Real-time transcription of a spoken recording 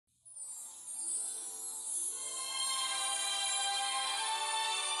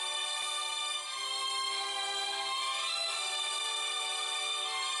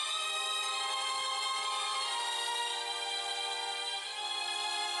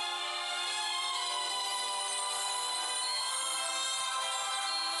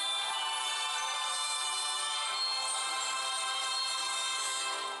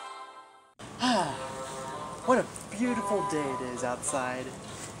beautiful day it is outside.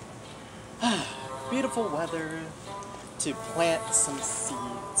 Beautiful weather to plant some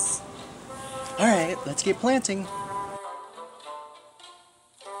seeds. Alright, let's get planting.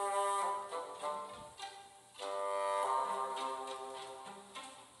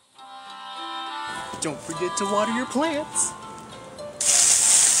 Don't forget to water your plants.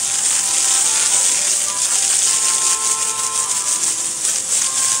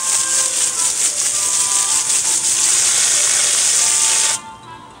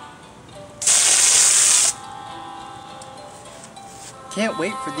 Can't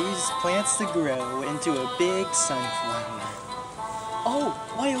wait for these plants to grow into a big sunflower.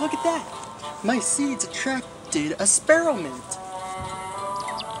 Oh, wait, look at that! My seeds attracted a spearmint.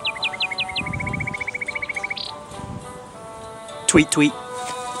 Tweet, tweet.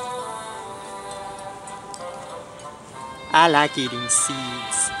 I like eating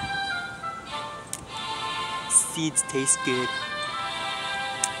seeds. Seeds taste good.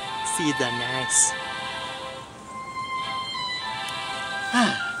 Seeds are nice.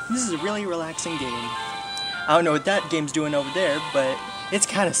 This is a really relaxing game. I don't know what that game's doing over there, but it's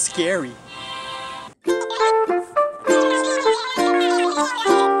kind of scary.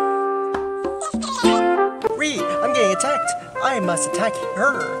 Reed, I'm getting attacked. I must attack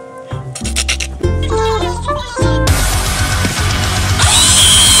her.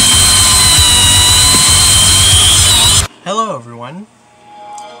 Hello everyone.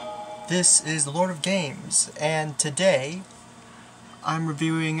 This is the Lord of Games, and today I'm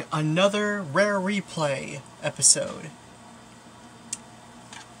reviewing another Rare Replay episode.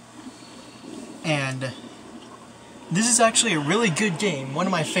 And this is actually a really good game, one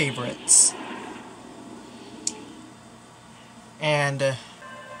of my favorites. And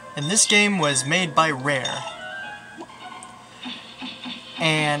this game was made by Rare.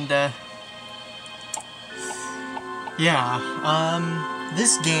 And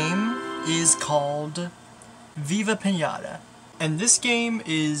this game is called Viva Pinata. And this game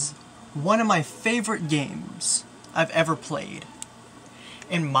is one of my favorite games I've ever played.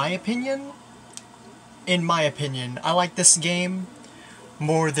 In my opinion, I like this game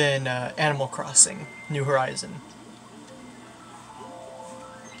more than Animal Crossing: New Horizon.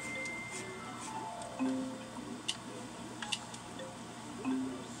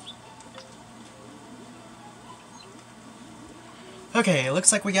 Okay,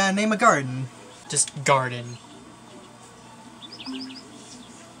 looks like we gotta name a garden. Just garden.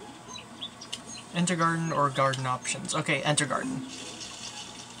 Enter garden or garden options. Okay, enter garden.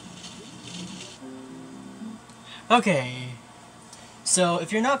 Okay, so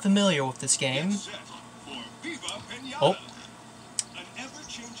if you're not familiar with this game... Oh. An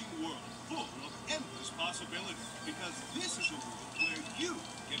ever-changing world full of endless possibility, because this is a world where you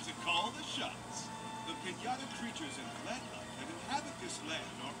get to call the shots. The pinata creatures in Flatlight that inhabit this land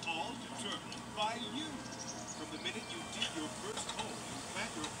are all determined by you. From the minute you dig your first hole and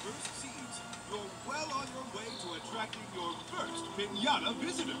plant your first seeds, you're well on your way to attracting your first pinata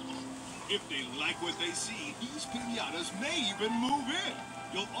visitor. If they like what they see, these pinatas may even move in.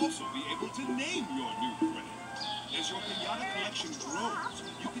 You'll also be able to name your new friend. As your pinata collection grows,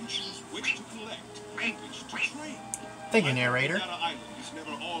 you can choose which to collect and which to train. Thank you, narrator. Pinata Island is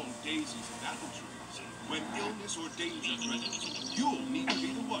never all daisies and apple trees. When illness or danger threatens, you'll need to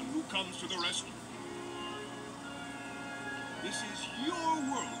be the one who comes to the rescue. This is your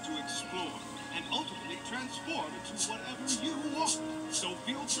world to explore and ultimately transform into whatever you want. So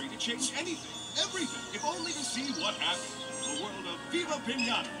feel free to change anything, everything, if only to see what happens. The world of Viva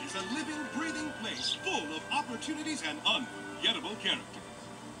Pinata is a living, breathing place full of opportunities and unforgettable characters.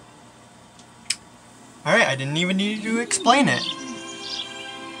 Alright, I didn't even need to explain it.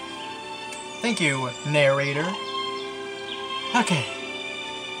 Thank you, narrator. Okay.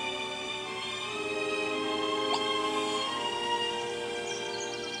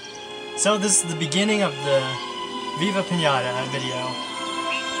 So this is the beginning of the Viva Pinata video.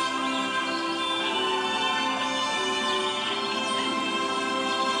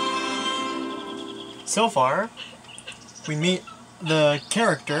 So far, we meet the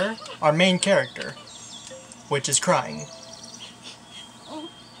character, our main character, which is crying. Oh,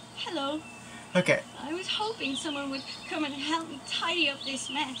 hello. Okay. I was hoping someone would come and help me tidy up this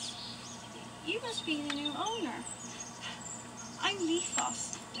mess. You must be the new owner. I'm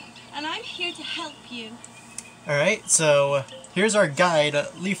Leafos, and I'm here to help you. Alright, so here's our guide,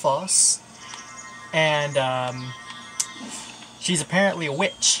 Leafos, and she's apparently a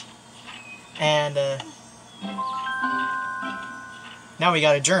witch. And now we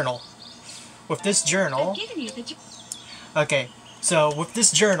got a journal. With this journal... I've given you the okay, so with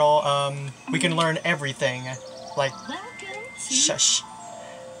this journal, we can learn everything Like, Welcome to shush.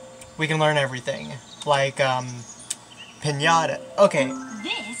 We can learn everything. Like, pinata. Okay,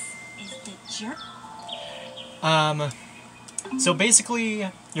 this is the jerk. so basically,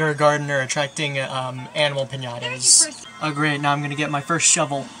 you're a gardener attracting, animal There's your pinatas. first. Oh great, now I'm gonna get my first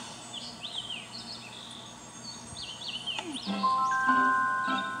shovel.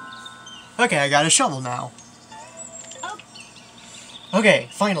 Okay, I got a shovel now. Oh, Okay,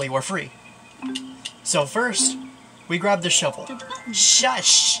 finally, we're free. So first, we grab the shovel. the button.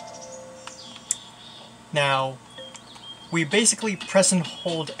 Shush! Now, we basically press and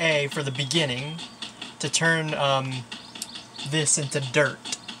hold A for the beginning to turn, this into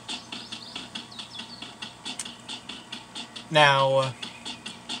dirt. Now,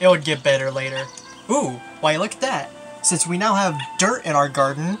 it would get better later. Ooh, why look at that! Since we now have dirt in our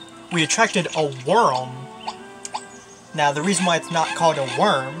garden, we attracted a worm. Now, the reason why it's not called a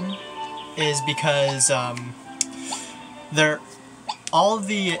worm is because, all of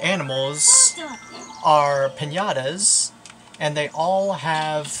the animals Stop. are pinatas, and they all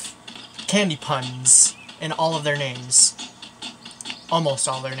have candy puns in all of their names. Almost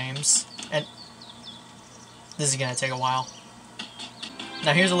all their names. And this is gonna take a while.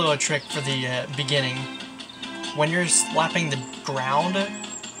 Now here's a little trick for the beginning. When you're slapping the ground,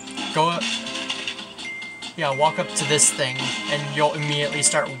 go up, yeah, walk up to this thing, and you'll immediately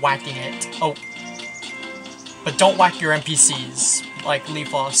start whacking it. Oh, but don't whack your NPCs, like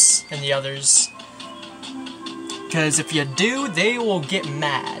Leafos and the others. Because if you do, they will get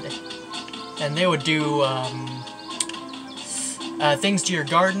mad. And they would do, things to your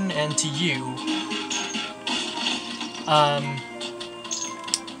garden and to you.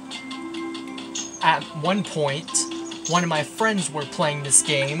 At one point, one of my friends were playing this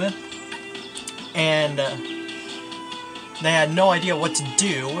game, and they had no idea what to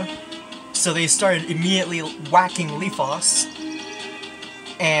do, so they started immediately whacking Leafos,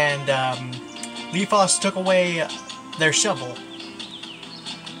 and Leafos took away their shovel.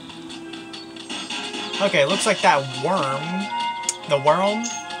 Okay, looks like that worm, the worm,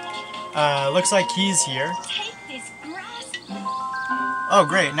 looks like he's here. Take this grass. Oh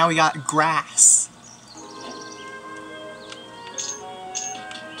great, now we got grass.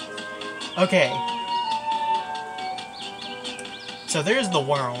 Okay. So there's the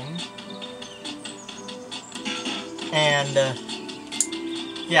worm. And,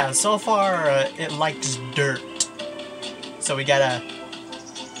 yeah, so far, it likes dirt. So we gotta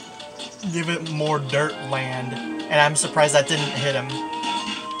give it more dirt land. And I'm surprised that didn't hit him.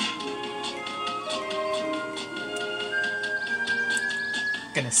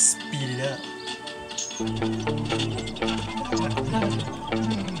 Gonna speed it up.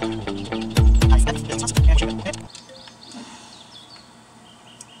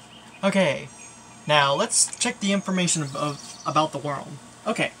 Okay, now let's check the information about the worm.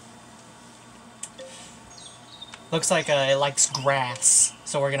 Okay. Looks like it likes grass,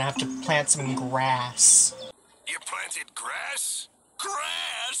 so we're gonna have to plant some grass. You planted grass?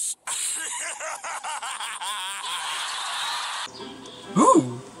 Grass?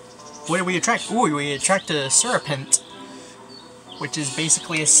 Ooh! What did we attract? Ooh, we attracted a serpent, which is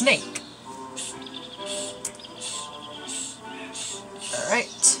basically a snake. Alright.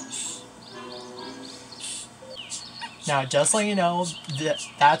 Now, just letting you know,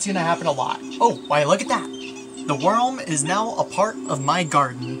 that's gonna happen a lot. Oh, why, look at that! The worm is now a part of my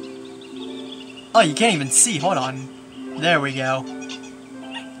garden. Oh, you can't even see, hold on. There we go.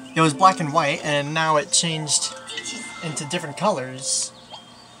 It was black and white, and now it changed into different colors.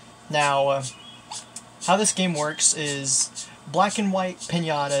 Now, how this game works is black and white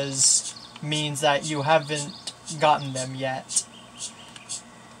pinatas means that you haven't gotten them yet.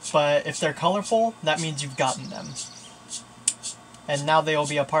 But if they're colorful, that means you've gotten them. And now they will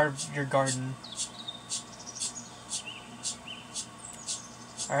be a part of your garden.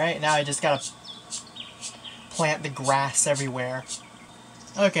 Alright, now I just gotta plant the grass everywhere.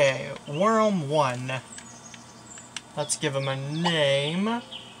 Okay, Worm 1. Let's give him a name.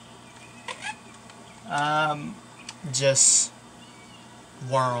 Just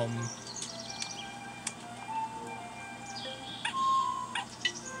Worm.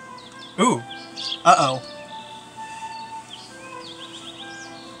 Ooh. Uh-oh.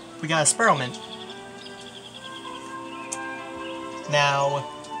 We got a spearmint. Now,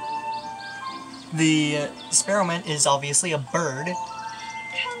 the spearmint is obviously a bird.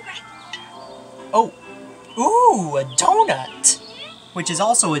 Oh. Ooh, a donut! Which is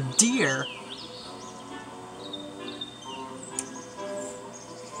also a deer.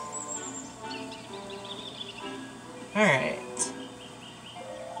 Alright.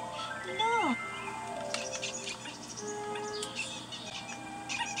 No.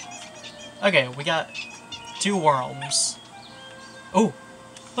 Okay, we got 2 worms. Oh,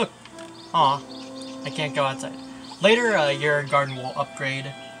 look. Aw, I can't go outside. Later, your garden will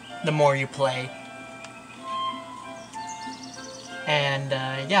upgrade the more you play. And,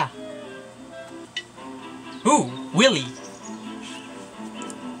 yeah. Ooh, Willy.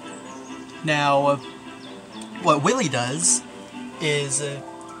 Now, what Willy does is,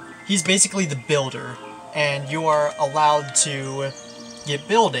 he's basically the builder, and you are allowed to get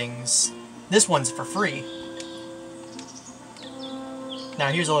buildings. This one's for free.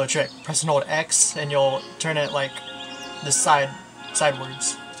 Now here's a little trick. Press and hold X and you'll turn it like this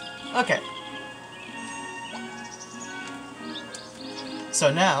sidewards. Okay. So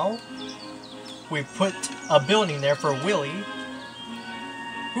now we put a building there for Willy.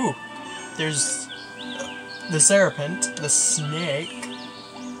 Ooh, there's the serpent, the snake.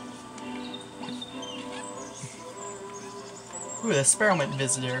 Ooh, the experiment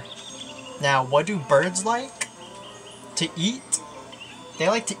visitor. Now, what do birds like to eat? They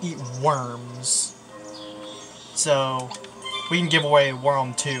like to eat worms. So, we can give away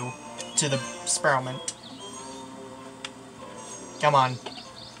worm 2 to the experiment. Come on.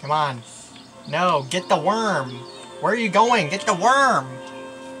 Come on. No, get the worm. Where are you going? Get the worm.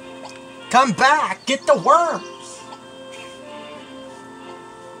 Come back. Get the worm.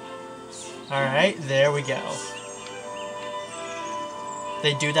 Alright, there we go.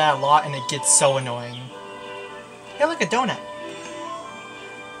 They do that a lot and it gets so annoying. Hey, look, a donut.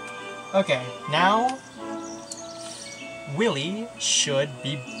 Okay, now Willy should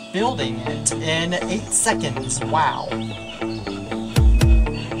be building it in 8 seconds. Wow.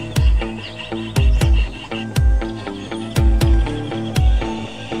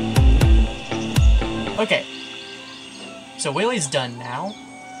 Okay, so Willy's done now.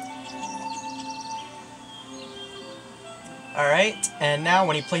 Alright, and now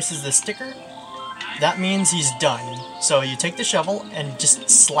when he places the sticker, that means he's done. So you take the shovel and just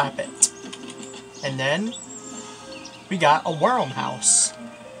slap it. And then we got a worm house.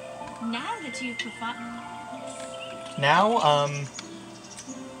 Now that you've performed... Now, hold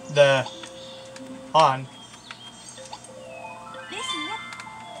on. This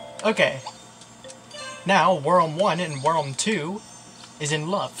what? Okay. Now, worm 1 and worm 2 is in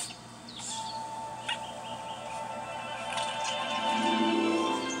love.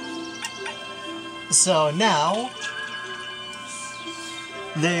 So now,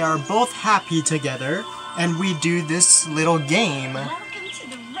 they are both happy together, and we do this little game. Welcome to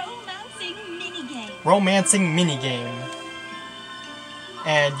the romancing minigame. Romancing minigame.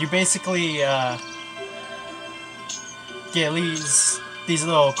 And you basically, get these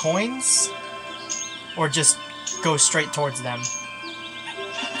little coins, or just go straight towards them.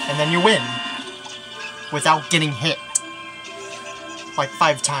 And then you win, without getting hit. Like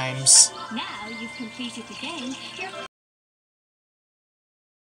 5 times. Now you've completed the game, you're...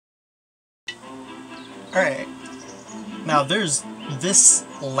 Alright. Now there's this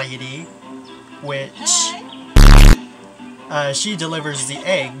lady, which she delivers the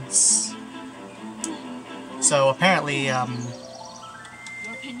eggs. So apparently,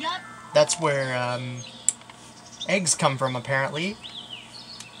 that's where eggs come from, apparently.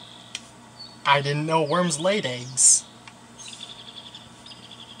 I didn't know worms laid eggs.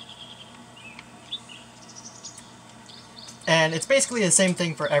 And it's basically the same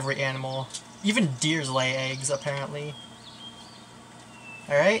thing for every animal. Even deers lay eggs, apparently.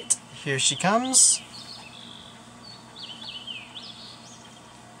 Alright, here she comes.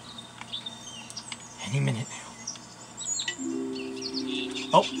 Any minute now.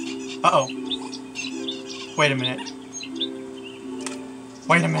 Oh, uh-oh. Wait a minute.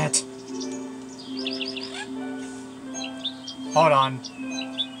 Wait a minute. Hold on.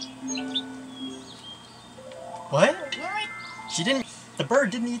 What? She didn't... The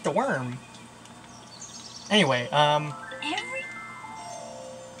bird didn't eat the worm. Anyway, now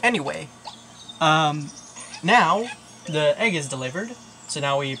the egg is delivered, so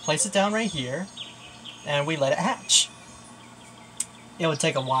now we place it down right here, and we let it hatch. It would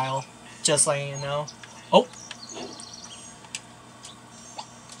take a while, just letting you know. Oh!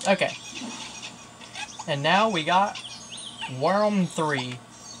 Okay. And now we got worm 3.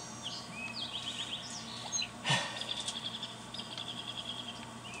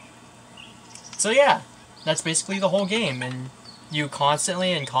 So yeah, that's basically the whole game, and you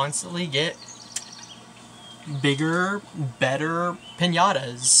constantly get bigger, better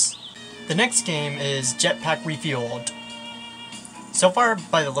pinatas. The next game is Jetpack Refueled. So far,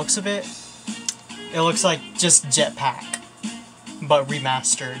 by the looks of it, it looks like just Jetpack, but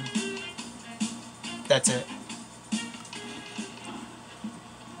remastered. That's it.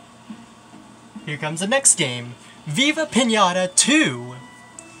 here comes the next game, Viva Pinata 2,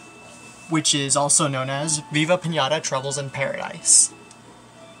 which is also known as Viva Pinata Troubles in Paradise.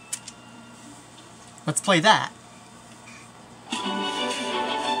 Let's play that.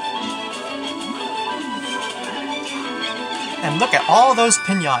 And look at all those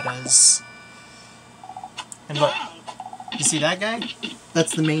pinatas. And look, you see that guy?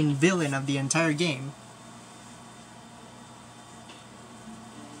 That's the main villain of the entire game.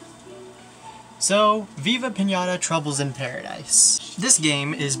 So, Viva Pinata Troubles in Paradise. This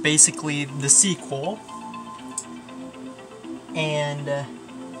game is basically the sequel. And,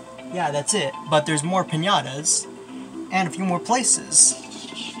 yeah, that's it. But there's more pinatas, and a few more places.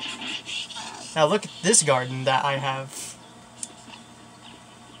 Now look at this garden that I have.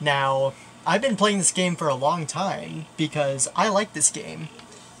 Now, I've been playing this game for a long time, because I like this game.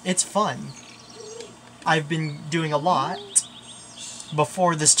 It's fun. I've been doing a lot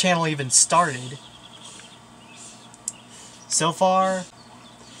before this channel even started. So far,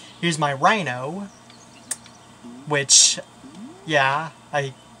 here's my rhino, which, yeah,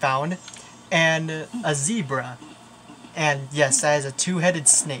 I found, and a zebra, and yes, that is a two-headed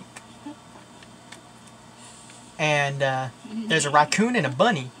snake. And there's a raccoon and a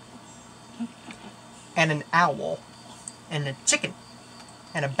bunny, and an owl, and a chicken,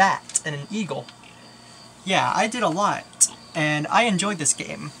 and a bat, and an eagle. Yeah, I did a lot. And I enjoyed this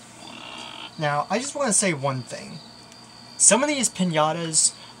game. Now, I just want to say one thing. Some of these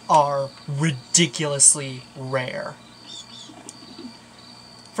pinatas are ridiculously rare.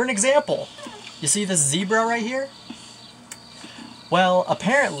 For an example, you see this zebra right here? Well,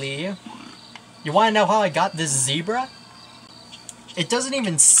 apparently, you want to know how I got this zebra? It doesn't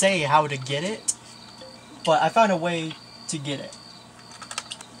even say how to get it, but I found a way to get it.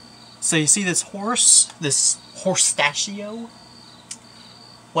 So you see this horse? This horsestachio?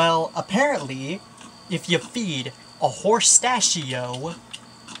 Well, apparently, if you feed a horsestachio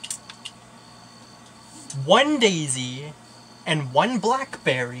one daisy and one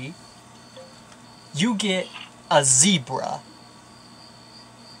blackberry, you get a zebra.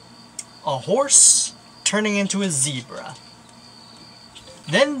 A horse turning into a zebra.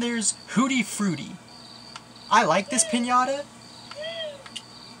 Then there's Hootie Fruity. I like this pinata,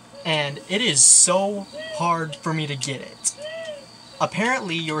 and it is so hard for me to get it.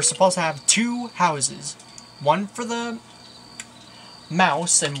 Apparently, you're supposed to have two houses. One for the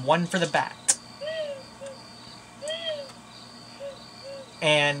mouse and one for the bat.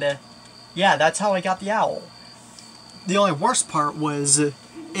 And, yeah, that's how I got the owl. The only worst part was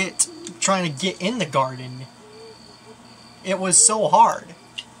it trying to get in the garden. It was so hard.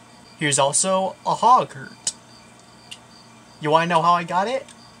 Here's also a hog herd. You want to know how I got it?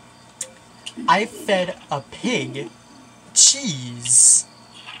 I fed a pig cheese.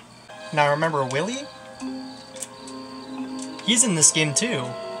 Now remember Willie? He's in this game too.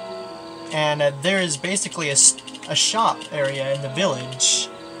 And there is basically a shop area in the village.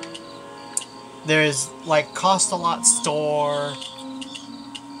 There's like Cost-A-Lot store,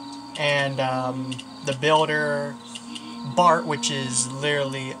 and the builder, Bart, which is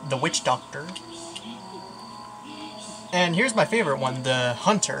literally the witch doctor. And here's my favorite one, the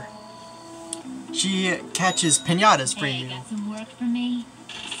hunter. She catches pinatas for you. Got some work for me?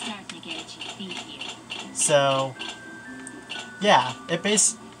 Start to get your feet here. So, yeah, it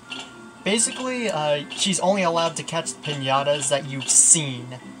basically, she's only allowed to catch pinatas that you've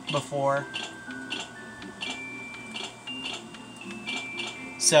seen before.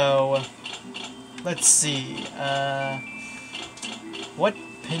 So, let's see, what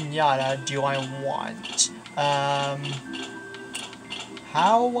pinata do I want?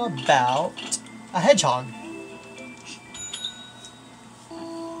 How about a hedgehog?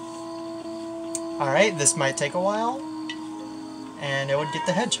 Alright, this might take a while, and it would get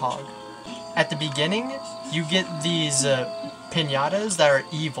the hedgehog. At the beginning, you get these pinatas that are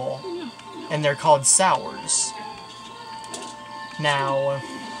evil, and they're called sours. Now,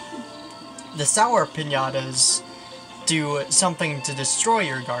 the sour pinatas do something to destroy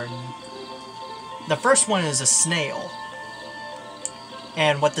your garden. The first one is a snail.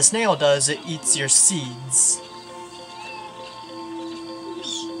 And what the snail does, it eats your seeds.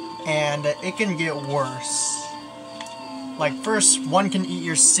 And it can get worse. Like, first, one can eat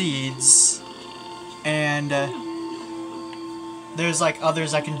your seeds, and there's like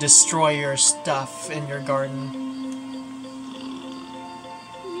others that can destroy your stuff in your garden.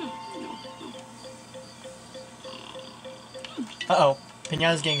 Uh-oh,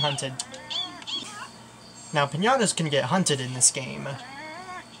 Pinata's getting hunted. Now, pinatas can get hunted in this game.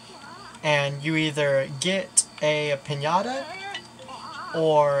 And you either get a pinata,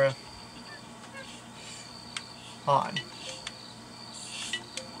 or on.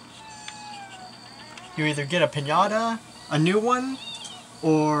 You either get a pinata, a new one,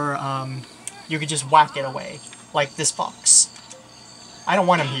 or you could just whack it away, like this fox. I don't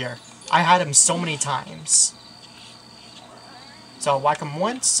want him here. I had him so many times. So I'll whack him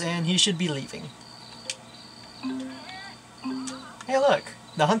once, and he should be leaving. Hey look,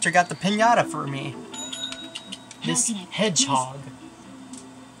 the hunter got the pinata for me. This hedgehog.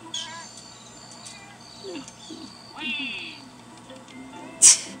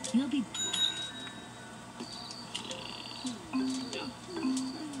 You'll be...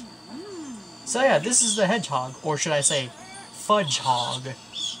 So yeah, this is the hedgehog, or should I say, fudge hog.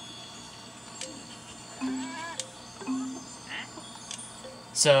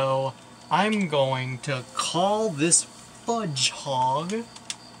 So, I'm going to call this fudge hog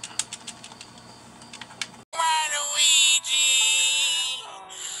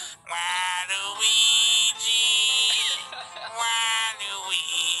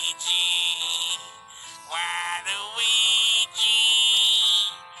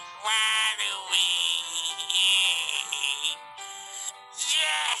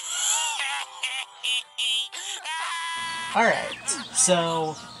Alright,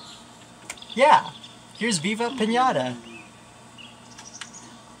 so, yeah, here's Viva Pinata.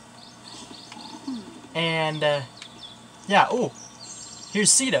 And, yeah, oh, here's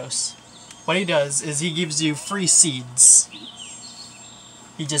Cedos. What he does is he gives you free seeds.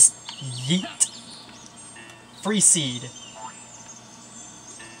 He just yeet. Free seed.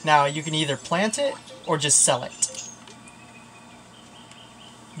 Now, you can either plant it or just sell it.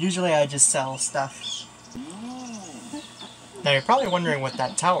 Usually I just sell stuff. Now you're probably wondering what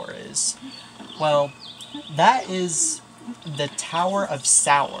that tower is. Well, that is the Tower of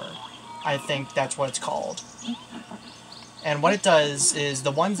Sour. I think that's what it's called. And what it does is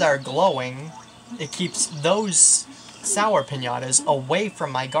the ones that are glowing, it keeps those sour pinatas away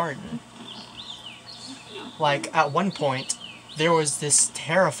from my garden. Like, at one point, there was this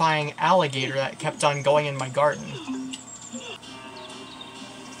terrifying alligator that kept on going in my garden.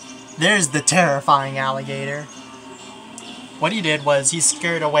 There's the terrifying alligator. What he did was he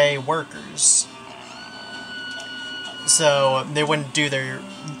scared away workers, so they wouldn't do their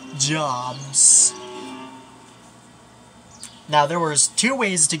jobs. Now there was two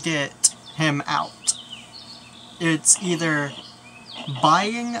ways to get him out. It's either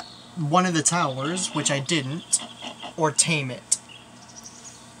buying one of the towers, which I didn't, or tame it.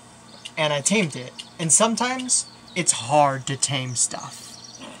 And I tamed it, and sometimes it's hard to tame stuff.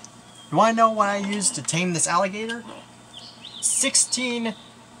 You wanna know what I used to tame this alligator? 16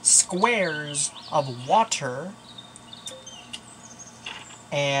 squares of water,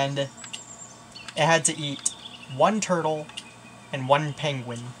 and it had to eat one turtle and one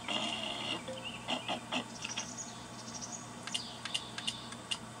penguin.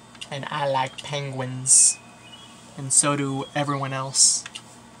 And I like penguins, and so do everyone else.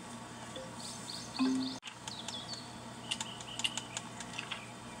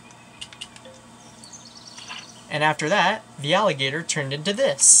 And after that, the alligator turned into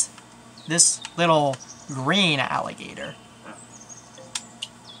this. This little green alligator.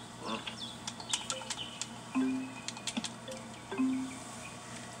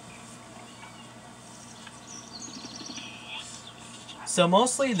 So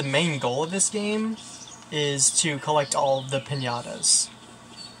mostly the main goal of this game is to collect all of the pinatas.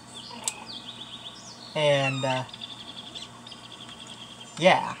 And,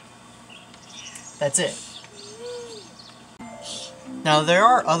 yeah. That's it. Now there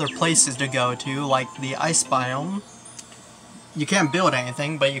are other places to go to, like the ice biome. You can't build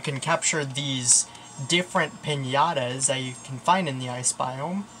anything, but you can capture these different pinatas that you can find in the ice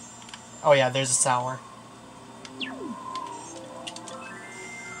biome. Oh yeah, there's a sour.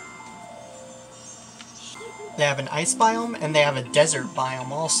 They have an ice biome, and they have a desert biome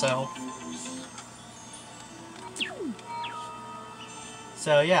also.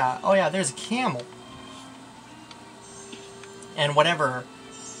 So yeah, oh yeah, there's a camel. And whatever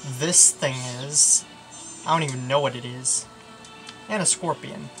this thing is, I don't even know what it is. And a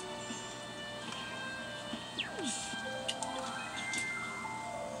scorpion.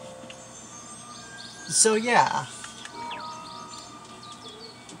 So yeah.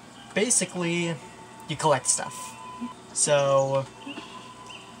 Basically, you collect stuff. So,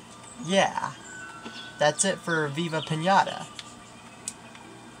 yeah. That's it for Viva Pinata.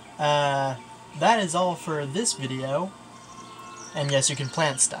 That is all for this video. And yes, you can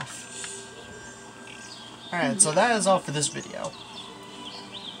plant stuff. Alright, so that is all for this video.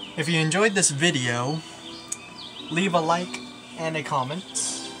 If you enjoyed this video, leave a like and a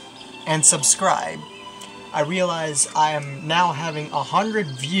comment, and subscribe. I realize I am now having 100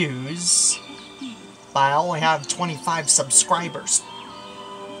 views, but I only have 25 subscribers.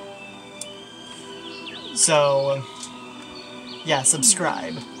 So, yeah,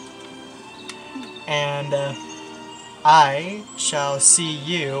 subscribe. And I shall see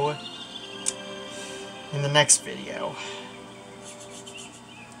you in the next video.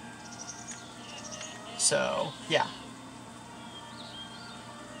 So, yeah.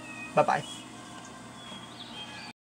 Bye-bye.